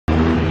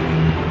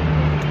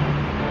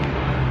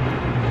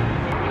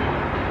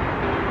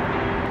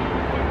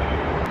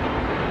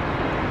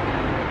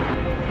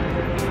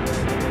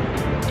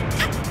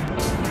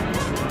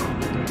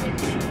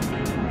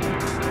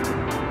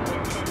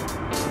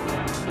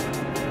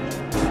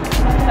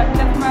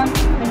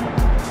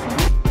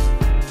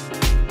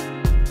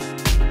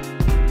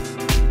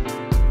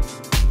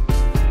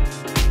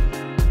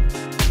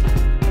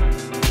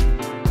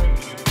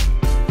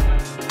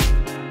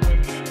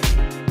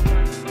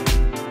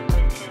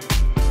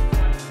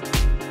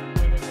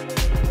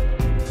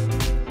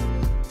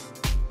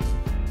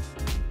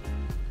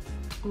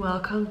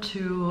Welcome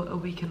to a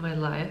week in my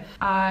life.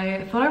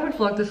 I thought I would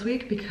vlog this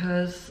week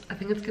because I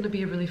think it's gonna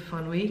be a really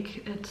fun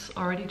week. It's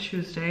already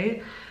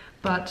Tuesday,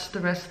 but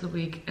the rest of the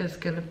week is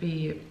gonna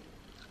be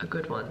a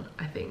good one,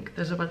 I think.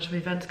 There's a bunch of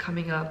events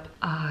coming up.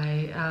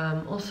 I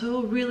am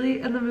also really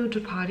in the mood to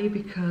party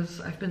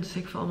because I've been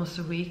sick for almost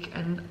a week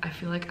and I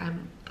feel like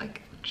I'm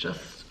like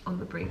just on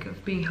the brink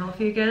of being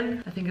healthy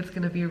again. I think it's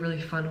gonna be a really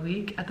fun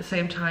week. At the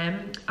same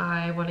time,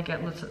 I want to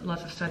get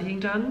lots of studying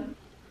done.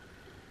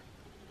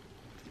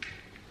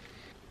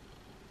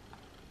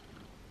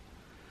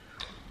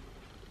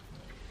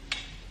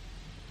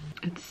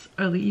 It's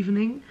early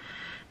evening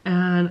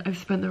and I've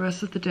spent the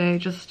rest of the day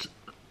just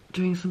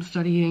doing some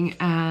studying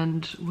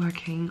and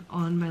working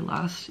on my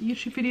last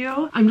YouTube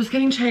video. I'm just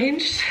getting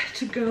changed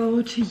to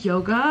go to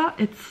yoga.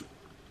 It's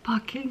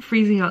fucking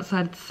freezing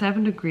outside. It's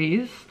 7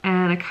 degrees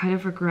and I kind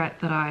of regret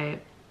that I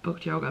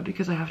booked yoga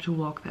because I have to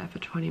walk there for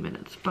 20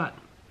 minutes, but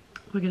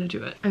we're gonna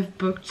do it. I've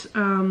booked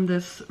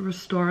this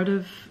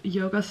restorative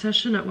yoga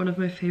session at one of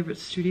my favorite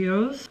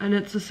studios, and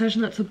it's a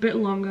session that's a bit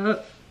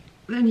longer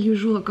than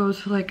usual. It goes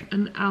for like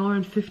an hour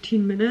and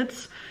 15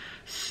 minutes,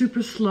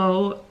 super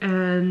slow,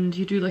 and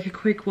you do like a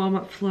quick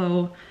warm-up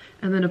flow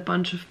and then a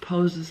bunch of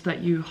poses that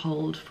you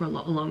hold for a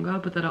lot longer,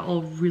 but that are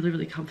all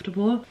really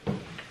comfortable.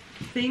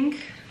 I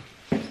think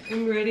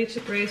I'm ready to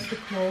brace the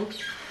cold.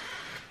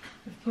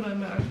 I've put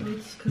on my Ugg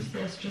boots because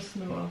there's just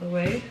no other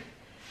way.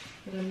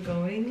 And I'm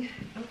going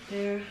up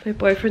there. My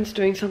boyfriend's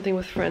doing something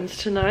with friends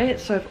tonight,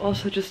 so I've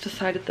also just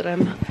decided that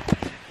I'm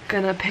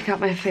gonna pick up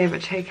my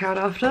favorite takeout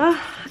after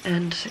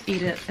and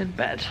eat it in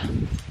bed.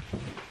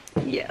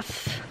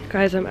 Yes.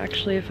 Guys, I'm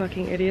actually a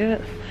fucking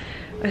idiot.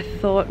 I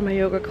thought my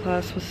yoga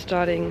class was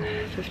starting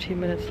 15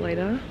 minutes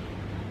later,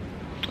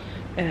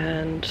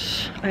 and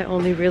I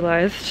only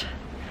realized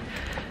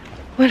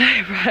when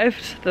I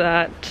arrived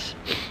that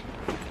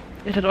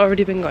it had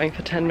already been going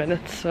for 10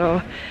 minutes,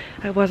 so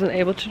I wasn't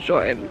able to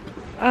join.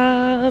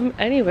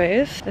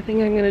 Anyways, I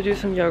think I'm gonna do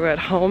some yoga at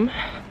home,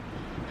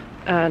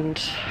 and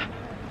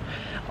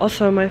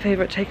also my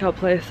favorite takeout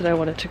place that I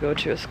wanted to go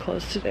to is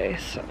closed today,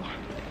 so.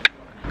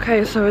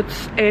 Okay, so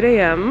it's 8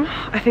 AM.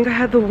 I think I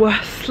had the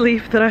worst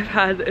sleep that I've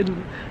had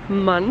in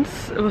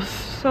months. It was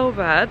so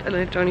bad and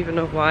I don't even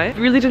know why. I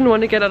really didn't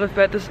want to get out of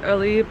bed this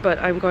early, but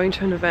I'm going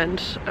to an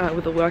event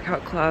with a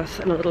workout class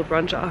and a little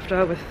brunch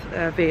after with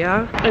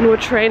Vea. And we're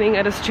training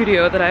at a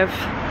studio that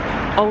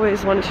I've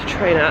always wanted to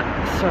train at,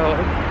 so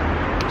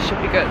it should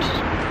be good.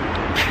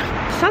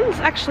 The sun's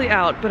actually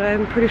out, but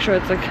I'm pretty sure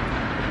it's like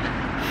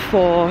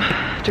 4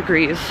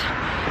 degrees.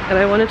 And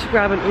I wanted to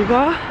grab an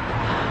Uber,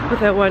 but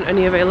there weren't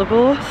any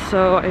available,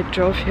 so I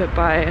drove here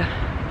by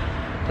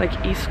like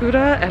e-scooter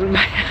and my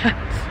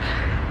hands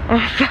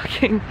are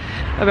fucking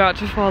about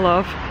to fall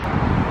off.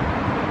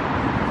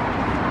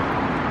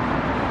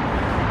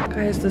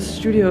 Guys, the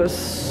studio is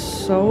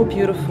so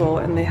beautiful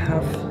and they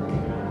have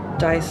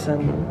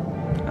Dyson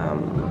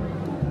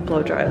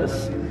blow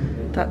dryers.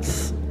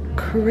 That's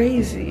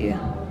crazy.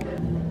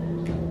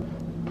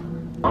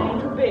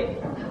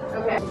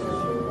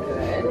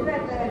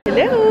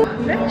 Hello,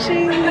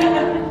 matching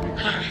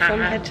from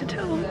head to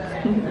toe.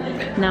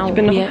 Now ich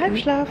bin noch im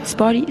Halbschlaf.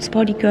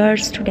 Sporty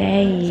girls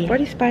today.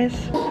 Sporty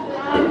Spice.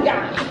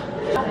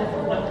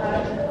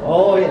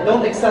 Oh, yeah,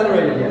 don't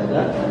accelerate it yet.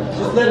 Huh?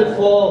 Just let it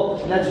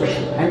fall naturally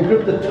and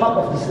grip the top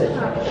of the stick.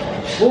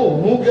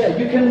 Oh, move there.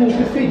 You can move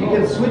your feet. You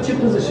can switch your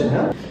position.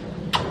 Huh?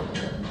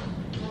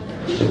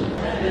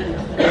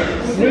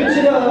 Switch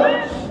it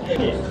up.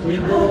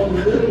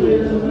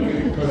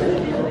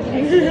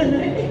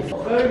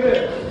 Very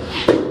good.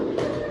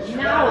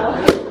 Now.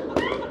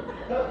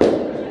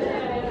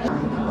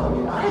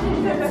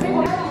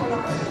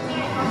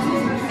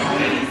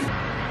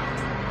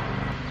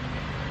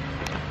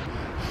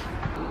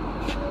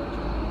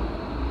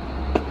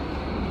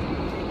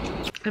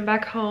 I'm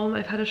back home.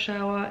 I've had a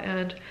shower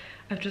and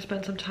I've just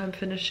spent some time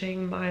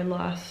finishing my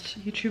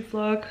last YouTube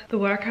vlog. The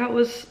workout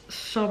was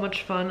so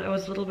much fun. I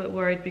was a little bit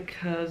worried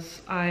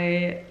because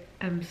I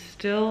am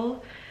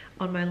still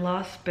on my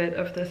last bit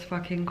of this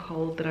fucking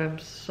cold that I'm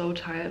so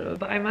tired of.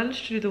 But I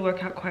managed to do the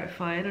workout quite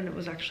fine and it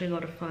was actually a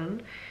lot of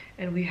fun.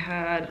 And we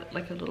had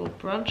like a little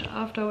brunch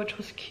after, which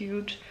was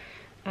cute.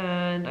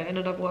 And I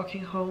ended up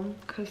walking home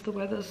because the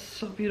weather is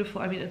so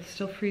beautiful. I mean, it's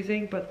still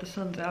freezing, but the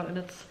sun's out and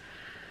it's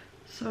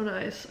so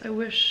nice. I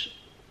wish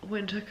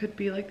winter could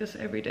be like this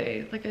every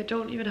day. Like, I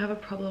don't even have a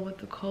problem with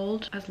the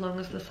cold as long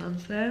as the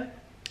sun's there.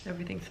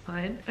 Everything's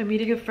fine. I'm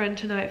meeting a friend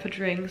tonight for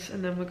drinks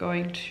and then we're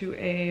going to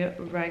a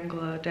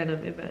Wrangler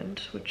denim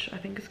event, which I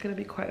think is going to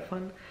be quite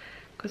fun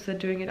because they're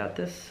doing it at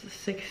this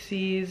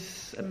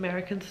 60s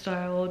American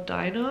style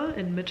diner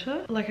in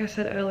Mitte. Like I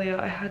said earlier,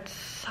 I had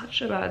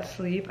such a bad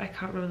sleep. I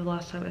can't remember the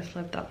last time I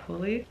slept that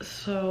poorly.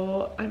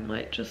 So I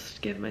might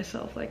just give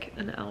myself like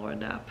an hour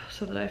nap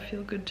so that I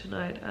feel good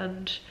tonight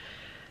and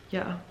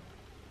yeah,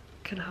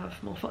 can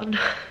have more fun.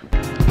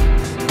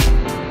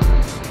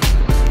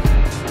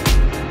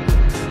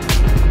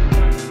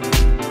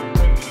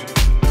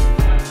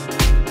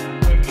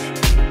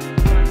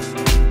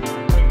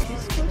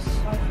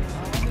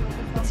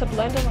 It's a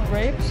blend of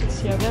grapes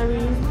nice, yeah, very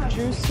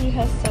juicy,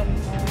 has some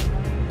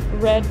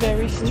red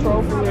berry,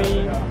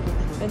 strawberry,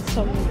 and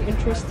some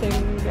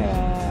interesting,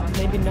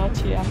 maybe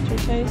nutty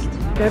aftertaste.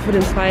 Go for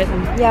den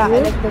zweiten. Yeah,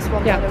 I like this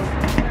one Yeah. better.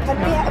 Can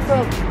we have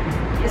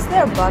a... Is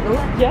there a bottle?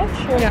 Yeah,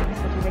 sure. Yeah.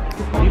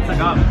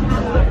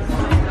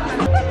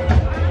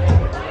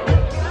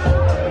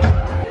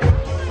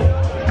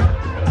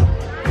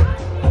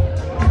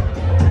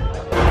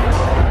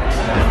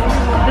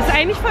 Das ist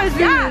eigentlich voll süß,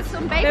 Ja, so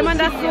ein Baby wenn man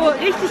das so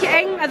richtig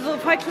eng, also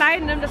voll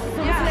klein nimmt, dass es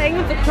so ein bisschen eng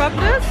und so cropped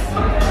ist.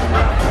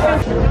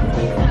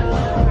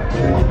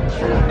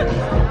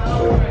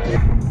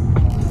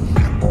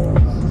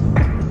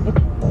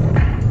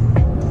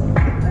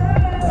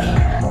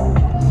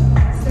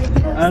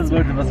 Also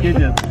Leute, was geht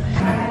jetzt?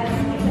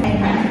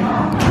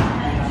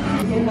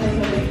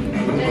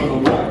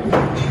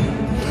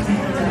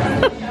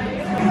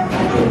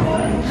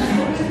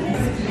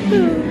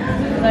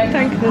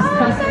 Danke fürs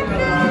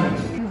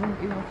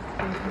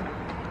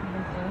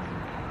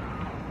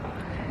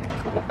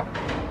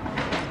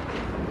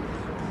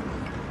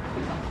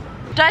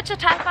Deutsche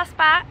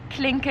Tapas-Bar,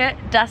 Klinke,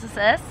 das ist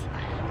es.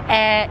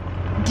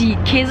 Die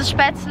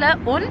Käsespätzle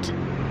und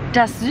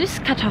das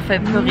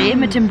Süßkartoffelpüree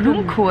mit dem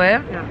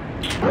Blumenkohl. Ja.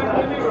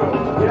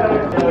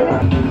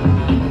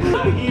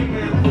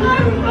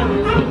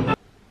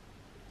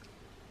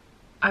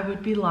 I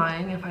would be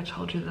lying if I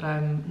told you that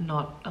I'm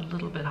not a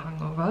little bit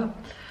hungover,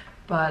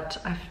 but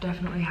I've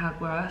definitely had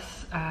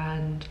worse,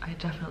 and I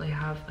definitely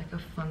have like a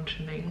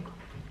functioning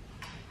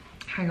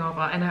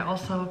hangover, and I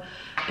also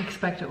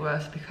expected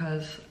worse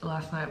because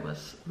last night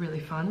was really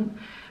fun,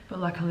 but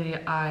luckily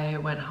I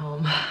went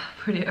home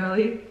pretty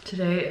early.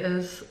 Today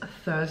is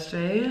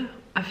Thursday.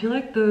 I feel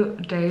like the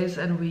days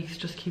and weeks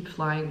just keep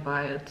flying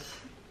by. It's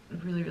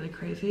really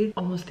crazy.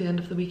 Almost the end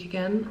of the week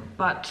again,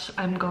 but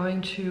I'm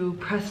going to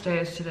press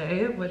days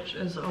today, which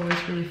is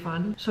always really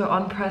fun. So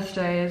on press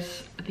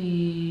days,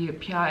 the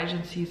PR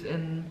agencies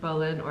in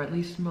Berlin, or at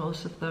least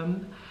most of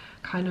them,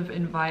 kind of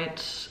invite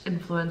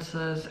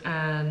influencers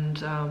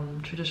and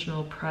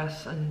traditional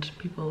press and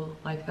people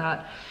like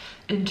that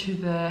into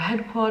the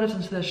headquarters,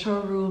 into the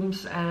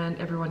showrooms, and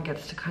everyone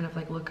gets to kind of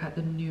like look at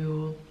the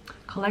new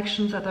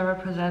collections that they're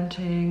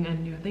representing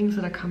and new things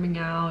that are coming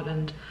out.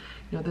 And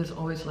you know, there's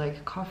always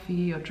like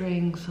coffee or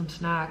drinks, some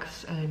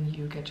snacks, and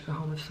you get to go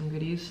home with some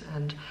goodies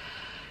and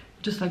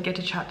just like get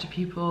to chat to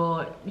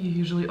people. You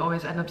usually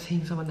always end up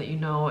seeing someone that you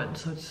know, and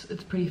so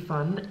it's pretty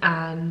fun.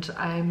 And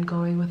I'm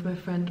going with my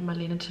friend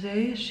Marlene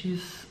today.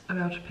 She's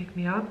about to pick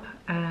me up,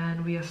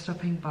 and we are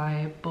stopping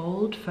by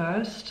Bold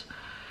first,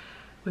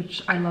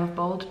 which I love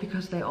Bold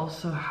because they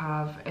also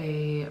have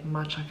a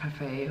matcha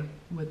cafe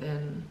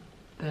within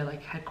their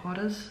like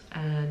headquarters,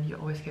 and you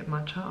always get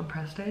matcha on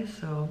press days,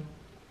 so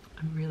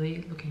I'm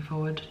really looking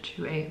forward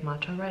to a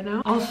matcha right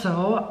now.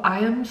 Also, I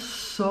am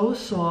so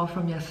sore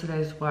from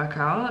yesterday's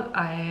workout.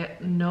 I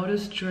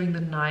noticed during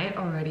the night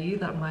already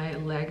that my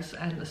legs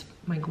and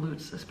my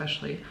glutes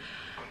especially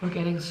were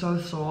getting so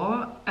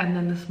sore. And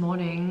then this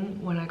morning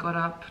when I got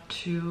up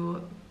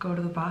to go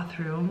to the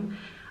bathroom,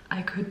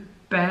 I could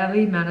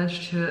barely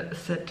manage to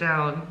sit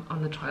down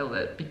on the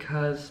toilet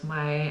because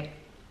my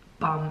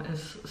bum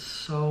is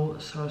so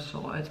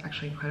sore. It's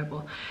actually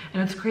incredible,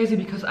 and it's crazy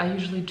because I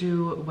usually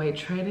do weight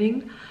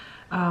training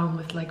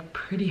with like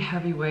pretty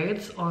heavy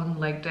weights on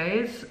leg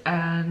days,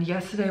 and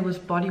yesterday was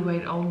body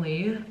weight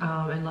only,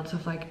 and lots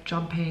of like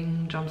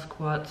jumping, jump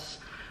squats,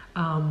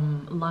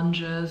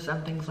 lunges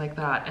and things like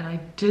that, and I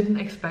didn't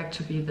expect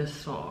to be this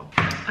sore.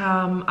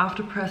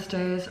 After press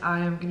days, I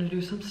am gonna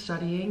do some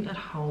studying at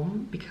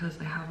home because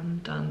I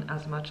haven't done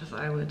as much as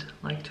I would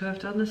like to have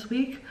done this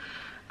week.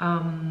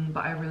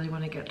 But I really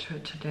want to get to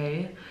it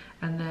today.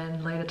 And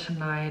then later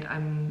tonight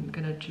I'm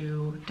gonna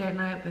do date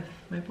night with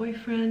my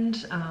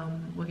boyfriend.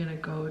 We're gonna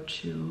go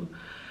to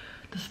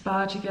the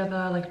spa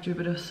together, like do a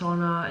bit of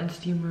sauna and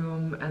steam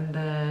room, and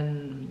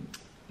then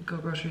go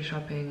grocery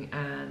shopping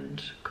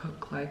and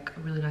cook like a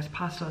really nice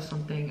pasta or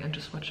something and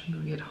just watch a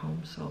movie at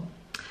home. So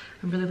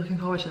I'm really looking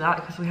forward to that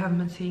because we haven't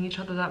been seeing each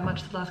other that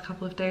much the last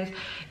couple of days,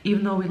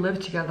 even though we live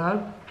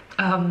together.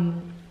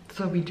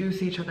 So we do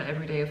see each other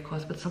every day, of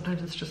course, but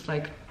sometimes it's just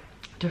like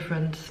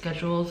different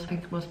schedules. I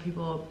think most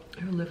people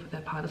who live with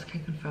their partners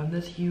can confirm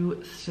this.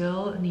 You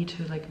still need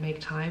to like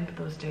make time for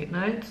those date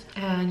nights.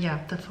 And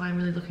yeah, that's why I'm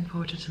really looking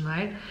forward to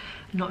tonight.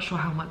 I'm not sure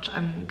how much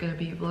I'm gonna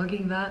be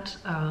vlogging that,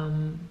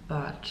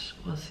 but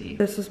we'll see.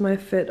 This is my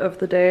fit of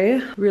the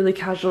day. Really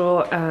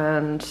casual,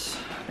 and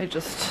I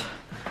just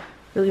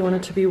really want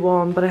it to be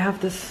warm, but I have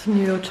this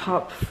new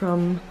top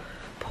from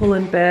Pull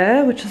 &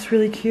 Bear, which is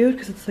really cute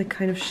because it's like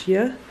kind of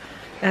sheer.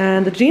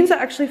 And the jeans are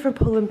actually from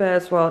Pull & Bear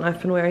as well, and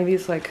I've been wearing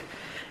these like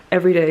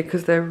every day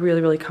because they're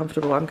really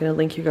comfortable. I'm gonna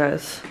link you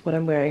guys what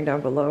I'm wearing down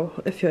below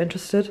if you're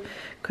interested,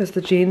 because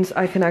the jeans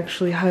I can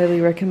actually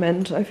highly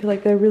recommend. I feel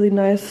like they're really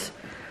nice,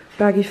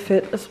 baggy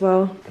fit as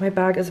well. My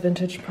bag is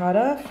vintage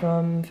Prada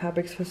from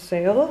Fabrics for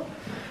Sale,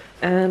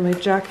 and my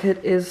jacket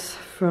is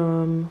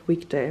from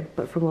Weekday,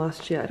 but from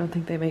last year. I don't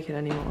think they make it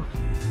anymore.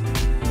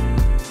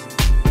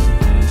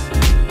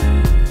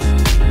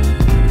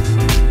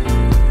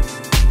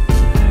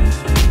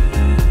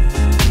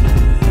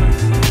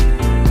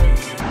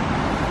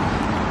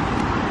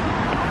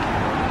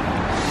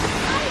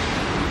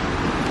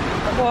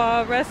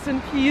 Boah, rest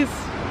in peace.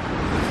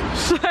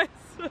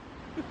 Scheiße.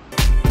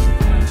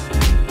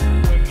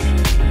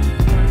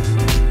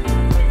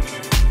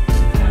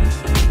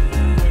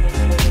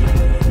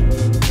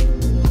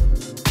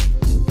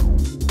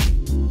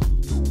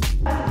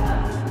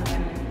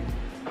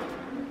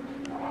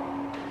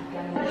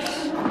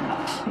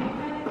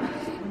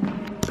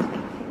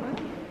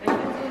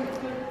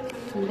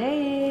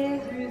 Slay.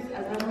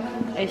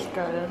 Echt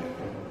geil.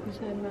 Muss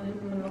ja immer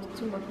hinten noch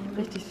zumachen.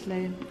 Richtig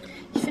slay.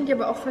 Ich finde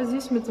die aber auch voll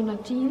süß mit so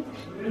einer Jeans.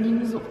 Und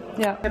die so.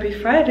 Ja. Happy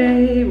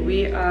Friday!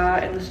 We are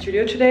in the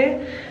studio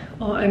today.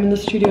 Oh, I'm in the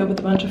studio with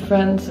a bunch of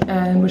friends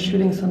and we're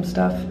shooting some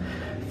stuff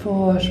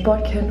for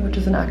Sportkind, which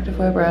is an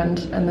activewear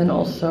brand, and then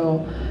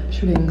also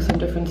shooting some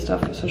different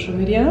stuff for social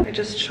media. I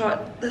just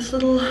shot this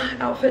little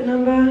outfit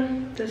number,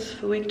 this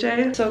for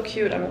weekday. So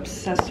cute, I'm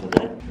obsessed with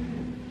it.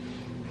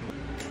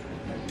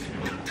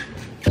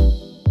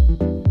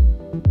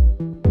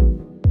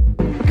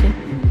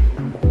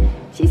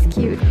 She's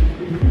cute.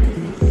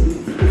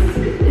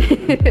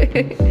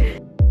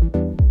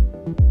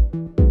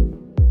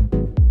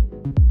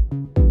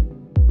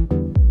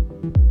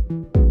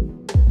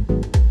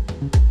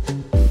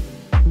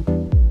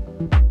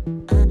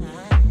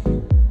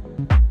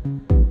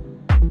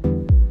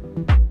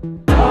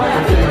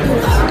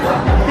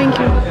 Thank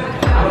you.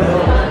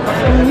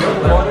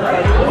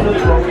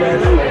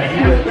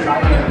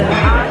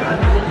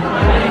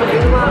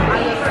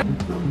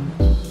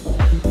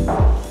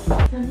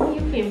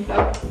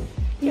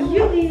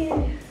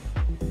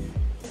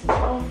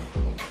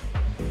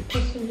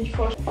 Ich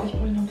brauche noch ein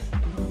bisschen Bronzer.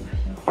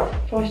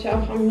 Brauche ich ja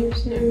auch am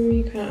liebsten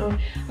irgendwie, keine Ahnung.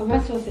 Aber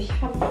weißt du, was ich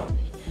habe?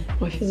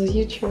 Brauche ich für so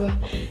YouTuber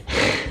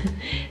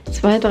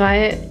 2,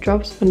 3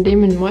 Drops von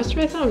dem in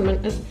Moisturizer und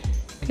man ist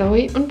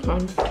glowy und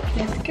braun.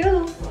 Let's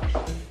go!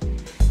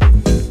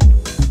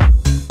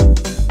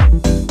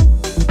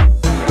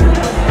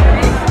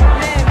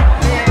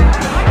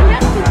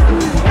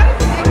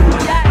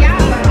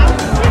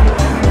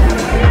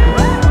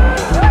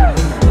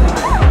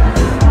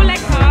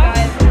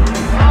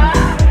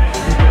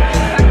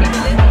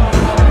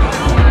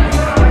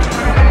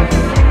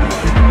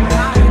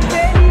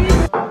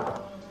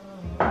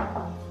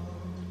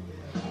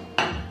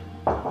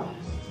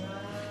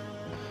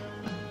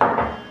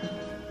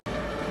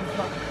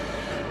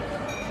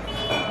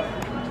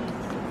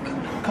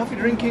 Coffee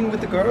drinking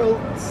with the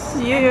girls.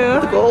 Yeah.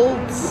 With the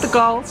girls. The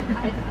girls.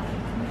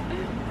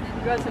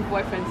 Girls and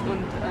Boyfriends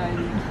und ein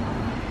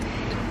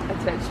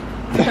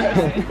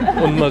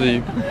Und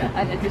Marie.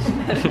 Ein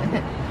Additional.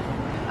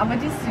 Aber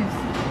die ist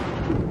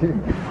süß.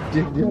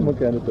 Die haben wir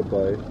gerne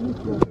dabei.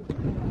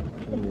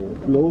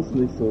 Bloß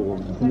nicht so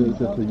rum. Das ist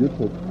ja für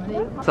YouTube.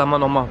 Sag mal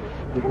nochmal.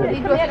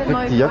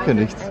 Die Jacke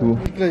nicht zu.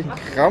 Ich krieg gleich einen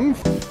Krampf.